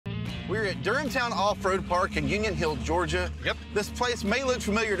We're at Durhamtown Off-Road Park in Union Hill, Georgia. Yep. This place may look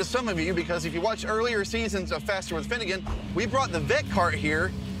familiar to some of you because if you watch earlier seasons of Faster with Finnegan, we brought the vet cart here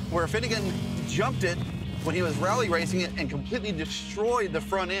where Finnegan jumped it when he was rally racing it and completely destroyed the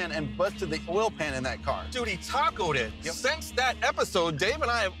front end and busted the oil pan in that car. Dude, he tacoed it. Yep. Since that episode, Dave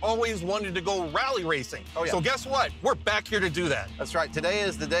and I have always wanted to go rally racing. Oh, yeah. So guess what? We're back here to do that. That's right. Today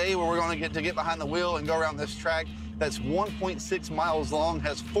is the day where we're going to get behind the wheel and go around this track that's 1.6 miles long,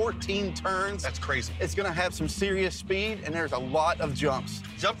 has 14 turns. That's crazy. It's going to have some serious speed, and there's a lot of jumps.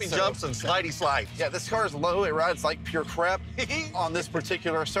 Jumpy jumps and slidey slides. Yeah, this car is low. It rides like pure crap on this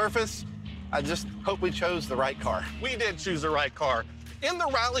particular surface. I just hope we chose the right car. We did choose the right car. In the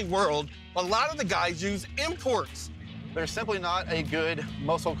rally world, a lot of the guys use imports. There's simply not a good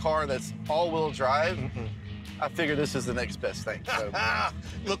muscle car that's all-wheel drive. I figure this is the next best thing. So.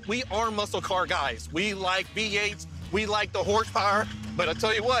 Look, we are muscle car guys. We like V8s, we like the horsepower, but I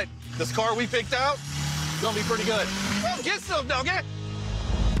tell you what, this car we picked out, gonna be pretty good. Well, get some, doggy.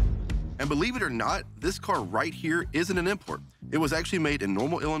 And believe it or not, this car right here isn't an import. It was actually made in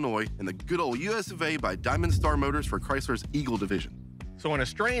Normal, Illinois in the good old US of A by Diamond Star Motors for Chrysler's Eagle division. So in a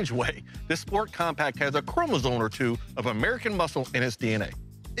strange way, this sport compact has a chromosome or two of American muscle in its DNA.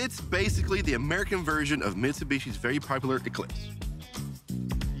 It's basically the American version of Mitsubishi's very popular Eclipse.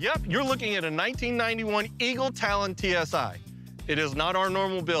 Yep, you're looking at a 1991 Eagle Talon TSI. It is not our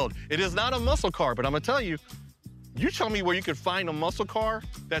normal build. It is not a muscle car, but I'm gonna tell you, you tell me where you could find a muscle car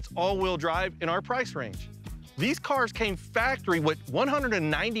that's all-wheel drive in our price range. These cars came factory with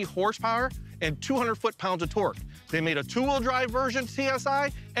 190 horsepower and 200 foot-pounds of torque. They made a two-wheel drive version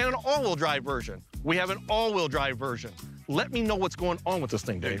TSI and an all-wheel drive version. We have an all-wheel drive version. Let me know what's going on with this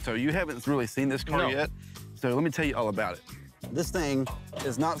thing, Dave. So you haven't really seen this car yet, so let me tell you all about it. This thing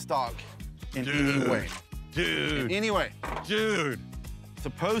is not stock in any way. Dude. In any way. Dude.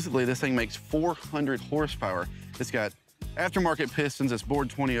 Supposedly, this thing makes 400 horsepower. It's got aftermarket pistons, it's bored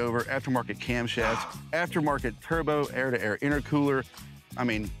 20 over, aftermarket camshafts, aftermarket turbo, air-to-air intercooler. I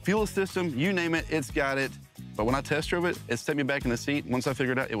mean, fuel system, you name it, it's got it. But when I test drove it, it set me back in the seat. Once I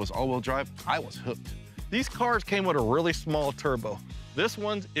figured out it was all-wheel drive, I was hooked. These cars came with a really small turbo. This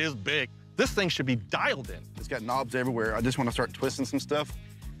one is big. This thing should be dialed in. It's got knobs everywhere. I just want to start twisting some stuff,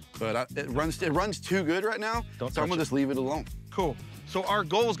 but it runs too good right now, so I'm gonna just leave it alone. Cool. So our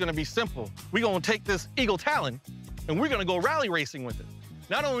goal is gonna be simple. We're gonna take this Eagle Talon and we're gonna go rally racing with it.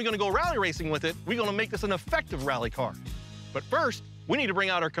 Not only are we gonna go rally racing with it, we're gonna make this an effective rally car. But first, we need to bring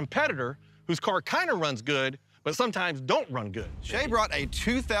out our competitor whose car kind of runs good, but sometimes don't run good. Shea brought a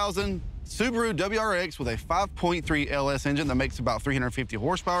 2000 Subaru WRX with a 5.3 LS engine that makes about 350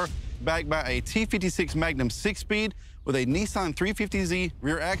 horsepower, backed by a T56 Magnum 6-speed with a Nissan 350Z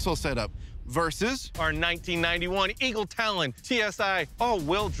rear axle setup, versus our 1991 Eagle Talon TSI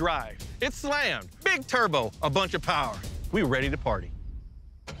all-wheel drive. It's slammed, big turbo, a bunch of power. We ready to party.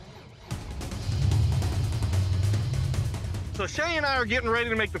 So Shea and I are getting ready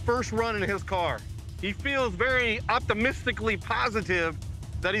to make the first run in his car. He feels very optimistically positive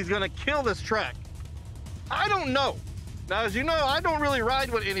that he's gonna kill this track. I don't know. Now, as you know, I don't really ride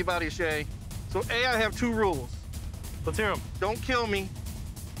with anybody, Shea. So A, I have two rules. Let's hear them. Don't kill me.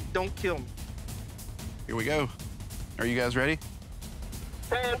 Don't kill me. Here we go. Are you guys ready?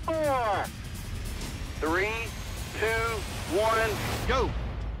 10, 4, 3, 2, 1, go.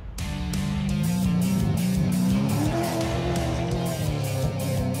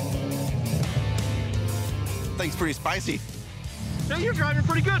 Thing's pretty spicy. Shea, you're driving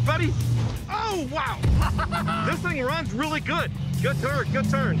pretty good, buddy. Oh, wow. This thing runs really good. Good turn, good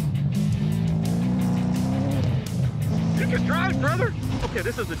turn. You can drive, brother. Okay,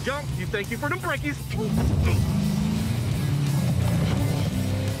 this is a jump. Thank you for the brickies.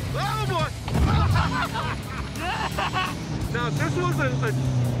 Oh, boy. Now, if this was an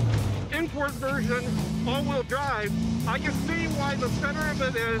import version, all-wheel drive, I can see why the center of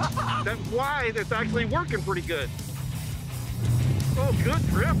it is that wide. It's actually working pretty good. Oh, good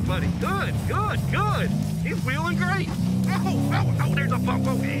grip, buddy. Good, good, good. He's wheeling great. Oh, there's a bump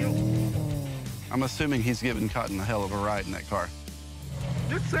over heel. I'm assuming he's giving Cotten a hell of a ride in that car.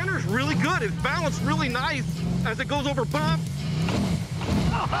 This center's really good. It's balanced really nice as it goes over bumps.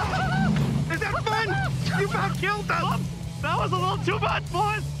 Is that fun? You about killed us. That was a little too much,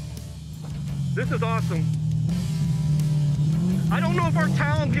 boys. This is awesome. I don't know if our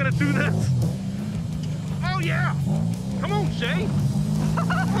Talon's gonna do this. Oh, yeah. Come on, Shea.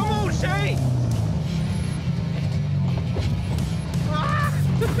 Come on, Shea.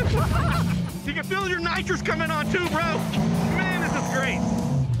 You can feel your nitrous coming on too, bro. Man, this is great.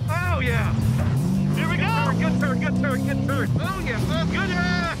 Oh, yeah. Here we go. Good turn, good turn, good turn. Oh, yeah. Oh, good.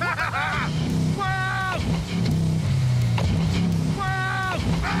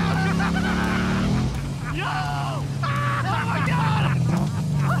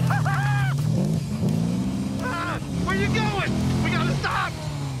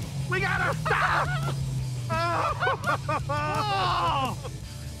 Stop! Oh.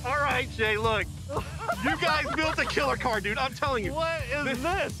 All right, Shay, look. You guys built a killer car, dude. I'm telling you. What is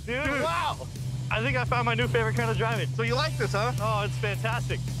this, dude? Wow. I think I found my new favorite kind of driving. So you like this, huh? Oh, it's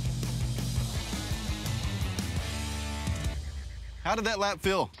fantastic. How did that lap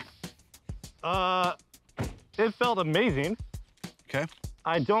feel? It felt amazing. Okay.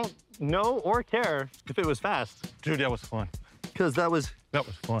 I don't know or care if it was fast. Dude, that was fun. Because that was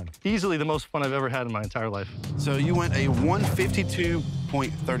fun. easily the most fun I've ever had in my entire life. So you went a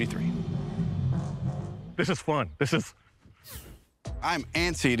 152.33. This is fun. This is... I'm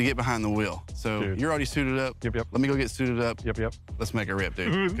antsy to get behind the wheel. So Dude. you're already suited up. Yep, yep. Let me go get suited up. Yep, yep. Let's make a rip,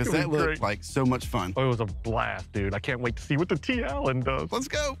 dude. It Because was that looked great. like so much fun. Oh, it was a blast, dude. I can't wait to see what the T. Allen does. Let's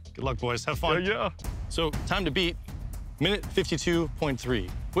go. Good luck, boys. Have fun. Yeah. So time to beat, minute 52.3,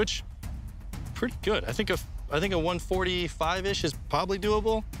 which pretty good. I think a 145-ish is probably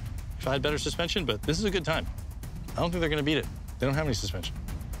doable if I had better suspension, but this is a good time. I don't think they're gonna beat it. They don't have any suspension.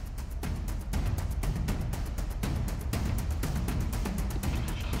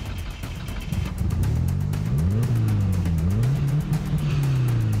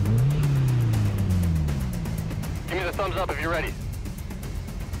 Give me the thumbs up if you're ready.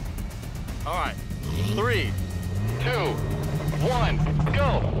 All right. 3. 2, 1,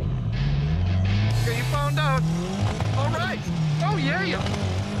 go. Okay, you found out. All right. Oh, yeah.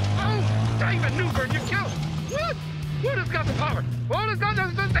 Oh, David Newbern, you killed. What? What has got the power? What has got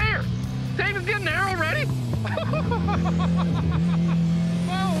the there? David's getting there already?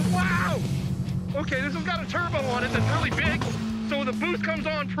 Oh, wow. Okay, this has got a turbo on it that's really big, so the boost comes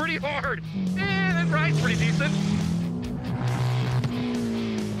on pretty hard. And it rides pretty decent.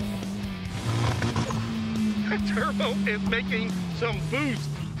 The turbo is making some boost.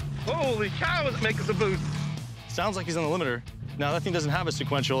 Holy cow, is it making some boost. Sounds like he's on the limiter. Now, that thing doesn't have a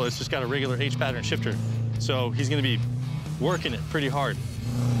sequential. It's just got a regular H-pattern shifter. So he's going to be working it pretty hard.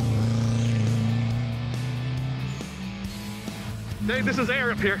 Dave, this is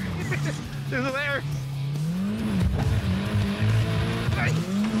air up here. This is air.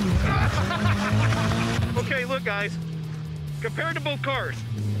 Okay, look, guys. Compared to both cars,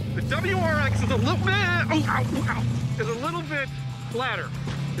 the WRX is a little bit, is a little bit flatter,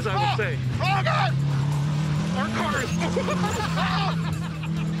 as I would say. Oh, God! Our car is...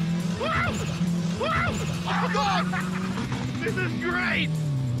 Wow! Wow! Oh, God! This is great!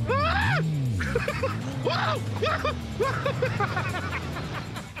 Ah! Wow!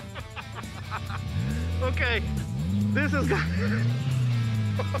 Okay, this is...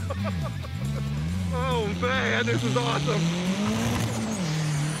 Oh, man, this is awesome.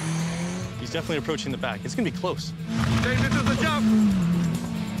 He's definitely approaching the back. It's going to be close. Okay, this is the jump.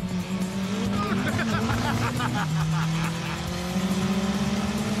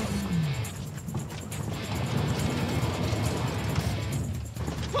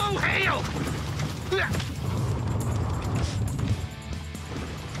 Oh, hail!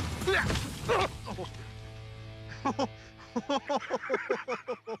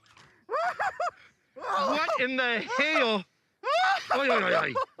 What in the hell?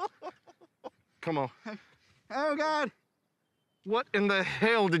 Come on. Oh, God. What in the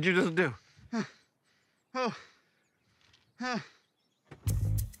hell did you just do? Oh. I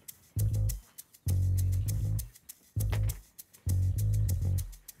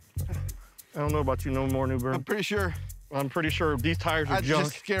don't know about you no more, Newbern. I'm pretty sure these tires are I junk.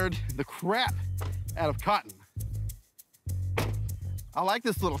 just scared the crap out of Cotten. I like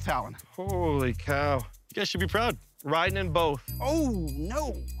this little Talon. Holy cow. You guys should be proud. Riding in both. Oh,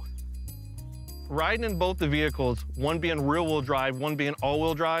 no. Riding in both the vehicles, one being rear-wheel drive, one being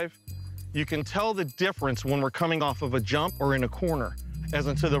all-wheel drive, you can tell the difference when we're coming off of a jump or in a corner. As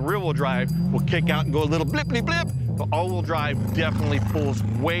into the rear-wheel drive, we'll kick out and go a little blip-blip blip. The all-wheel drive definitely pulls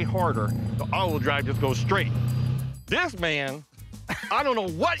way harder. The all-wheel drive just goes straight. This man, I don't know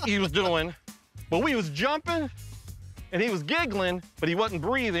what he was doing, but we was jumping and he was giggling, but he wasn't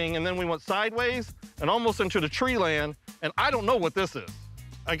breathing. And then we went sideways and almost into the tree land. And I don't know what this is.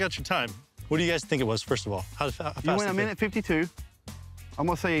 I got your time. What do you guys think it was, first of all? How fast? You went a minute 52. I'm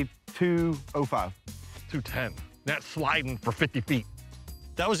gonna say 2:05. 210. That's sliding for 50 feet.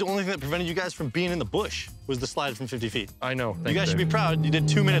 That was the only thing that prevented you guys from being in the bush, was the slide from 50 feet. I know. You guys should be proud. You did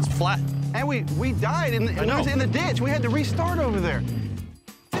 2 minutes flat. And we died in the, I know. we was in the ditch. We had to restart over there.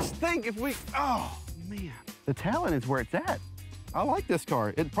 Just think if we, oh man. The Talon is where it's at. I like this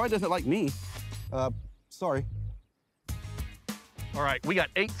car. It probably doesn't like me. Sorry. All right, we got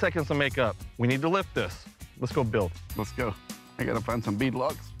 8 seconds to make up. We need to lift this. Let's go build. Let's go. I gotta find some bead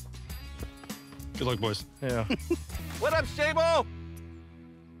locks. Good luck, boys. Yeah. What up, Shabo?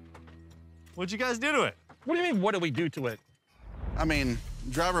 What'd you guys do to it? What do you mean, what did we do to it? I mean,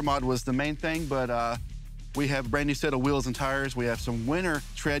 driver mod was the main thing, but we have a brand new set of wheels and tires. We have some winter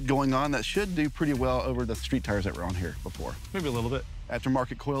tread going on that should do pretty well over the street tires that were on here before. Maybe a little bit.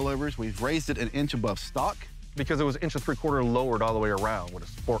 Aftermarket coilovers, we've raised it an inch above stock. Because it was 1 3/4 inch lowered all the way around with a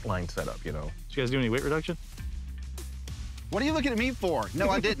sport line setup, you know. Did you guys do any weight reduction? What are you looking at me for? No,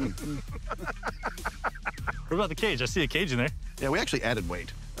 I didn't. What about the cage? I see a cage in there. Yeah, we actually added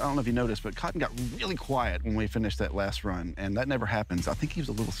weight. I don't know if you noticed, but Cotten got really quiet when we finished that last run, and that never happens. I think he was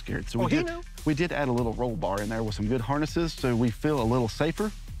a little scared. So we did add a little roll bar in there with some good harnesses, so we feel a little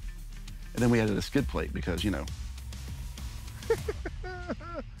safer. And then we added a skid plate because, you know.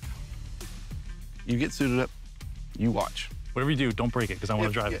 You get suited up, you watch. Whatever you do, don't break it, because I want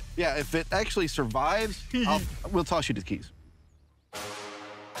to drive it. Yeah, if it actually survives, we'll toss you the keys.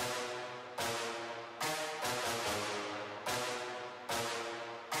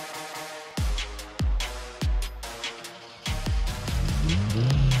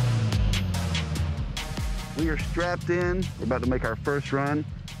 We are strapped in. We're about to make our first run.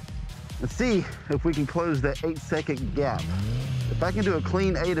 Let's see if we can close that 8-second gap. If I can do a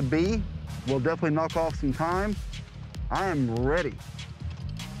clean A to B, we'll definitely knock off some time. I am ready.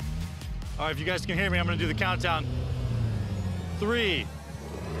 All right, if you guys can hear me, I'm going to do the countdown. 3,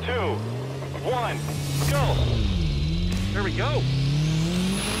 2, 1, go! There we go.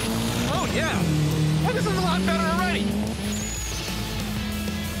 Oh, yeah. Oh, this is a lot better already.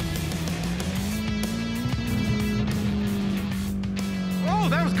 Oh,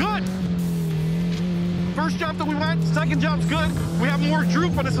 that was good. First jump that we went, second jump's good. We have more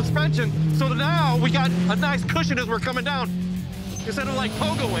droop on the suspension, so now we got a nice cushion as we're coming down. Instead of like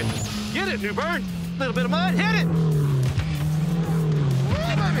pogoing. Get it, Newbern. A little bit of mud, hit it.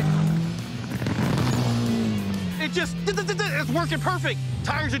 Woo, baby. It just, it's working perfect.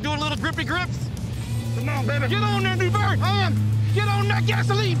 Tires are doing little grippy grips. Come on, baby. Get on there, Newbern. Get on that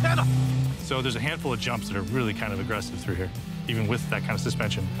gasoline pedal. So there's a handful of jumps that are really kind of aggressive through here. Even with that kind of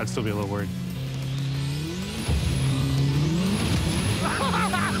suspension, I'd still be a little worried.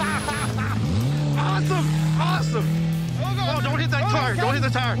 Awesome, awesome. Oh, don't hit that tire, don't hit the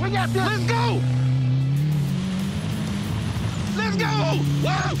tire. We got this. Let's go. Let's go.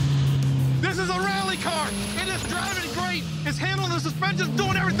 Whoa. This is a rally car. It is driving great. It's handling the suspension,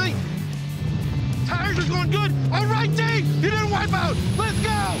 doing everything. Tires are going good. All right, Dave, you didn't wipe out. Let's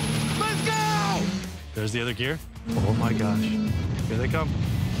go. Let's go. There's the other gear. Oh my gosh. Here they come.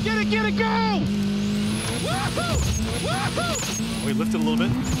 Get it, go. Woohoo! Woohoo! We lift it a little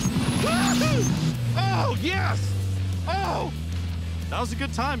bit. Woohoo! Oh, yes. Oh. That was a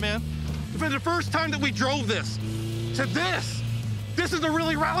good time, man. For the first time that we drove this to this is a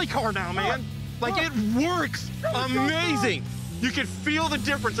really rally car now, man. Like, it works amazing. You can feel the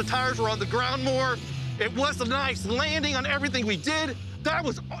difference. The tires were on the ground more. It was a nice landing on everything we did. That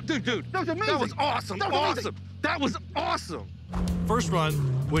was, dude, that was amazing. That was awesome. That was awesome. First run,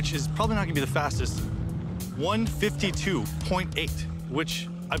 which is probably not gonna be the fastest, 1:52.8, which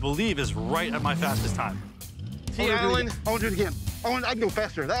I believe is right at my fastest time. T. Allen. I want to do it again. I can go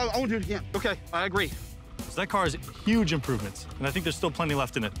faster. I want to do it again. Okay, I agree. So that car has huge improvements, and I think there's still plenty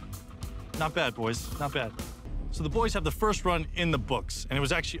left in it. Not bad, boys, not bad. So the boys have the first run in the books, and it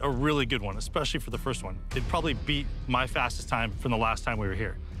was actually a really good one, especially for the first one. It probably beat my fastest time from the last time we were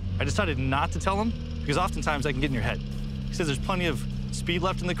here. I decided not to tell him, because oftentimes I can get in your head. He says there's plenty of speed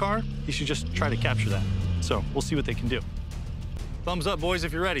left in the car. You should just try to capture that. So we'll see what they can do. Thumbs up, boys,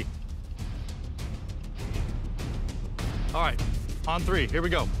 if you're ready. All right, on 3, here we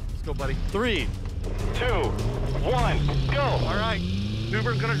go. Let's go, buddy. 3, 2, 1, go! All right,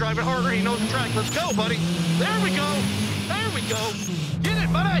 Newbern's gonna drive it harder. He knows the track. Let's go, buddy. There we go. There we go. Get it,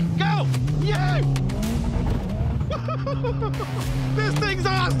 buddy. Go. Yay! This thing's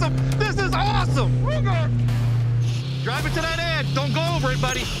awesome. This is awesome. Drive it to that edge. Don't go over it,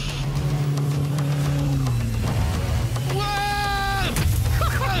 buddy. Whoa!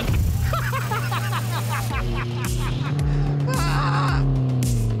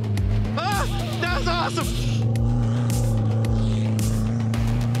 That's awesome.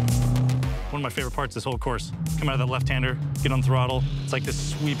 One of my favorite parts of this whole course. Come out of that left-hander, get on throttle. It's like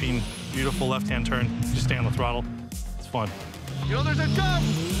this sweeping, beautiful left-hand turn. Just stay on the throttle. It's fun. You know, there's a jump.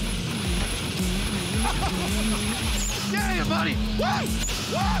 Yeah, buddy. Whoa!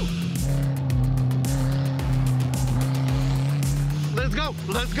 Whoa! Let's go.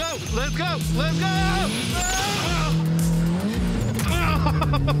 Let's go. Let's go. Let's go. Let's go.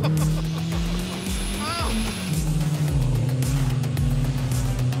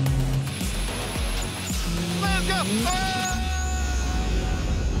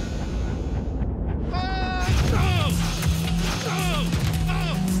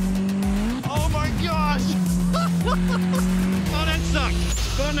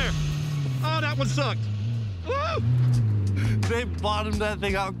 on there. Oh, that one sucked. Woo! They bottomed that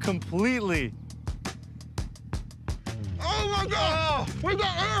thing out completely. Oh my God! Oh, We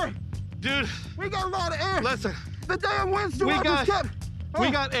got air! dude, We got a lot of air! listen. The damn windstorm We just got- kept... We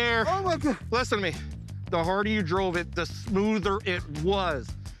Oh. got air. Oh my God! Listen to me. The harder you drove it, the smoother it was.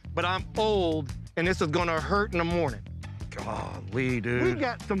 But I'm old, and this is gonna hurt in the morning. Golly, dude. We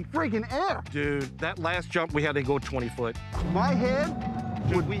got some freaking air! Dude, that last jump, we had to go 20 foot. My head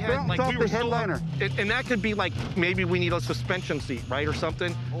would We bounce had, off we the were so- headliner. and that could be like, maybe we need a suspension seat, right, or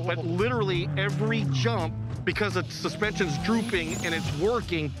something. But literally every jump, because the suspension's drooping and it's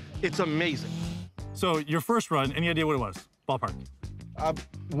working, it's amazing. So your first run, any idea what it was? Ballpark.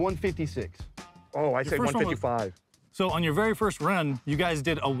 156. Oh, I say first one was- 155. So on your very first run, you guys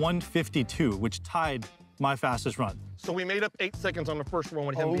did a 152, which tied my fastest run. So we made up 8 seconds on the first one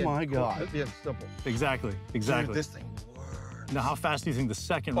with him Oh being, my God. being simple. Exactly, exactly. Dude, this thing works. Now, how fast do you think the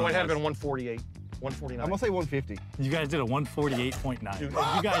second Oh, run it had was? been 148, 149. I'm gonna say 150. You guys did a 148.9. Dude,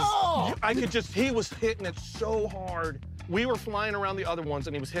 You guys, I could just, he was hitting it so hard. We were flying around the other ones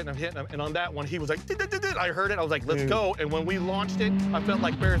and he was hitting them. And on that one, he was like, "Did-did-did-did." I heard it, I was like, let's go. And when we launched it, I felt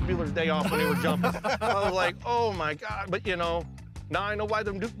like Ferris Bueller's Day Off when they were jumping. I was like, oh my God. But you know, now I know why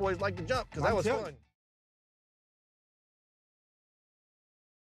them Duke boys like to jump, because that I'm was telling fun. you.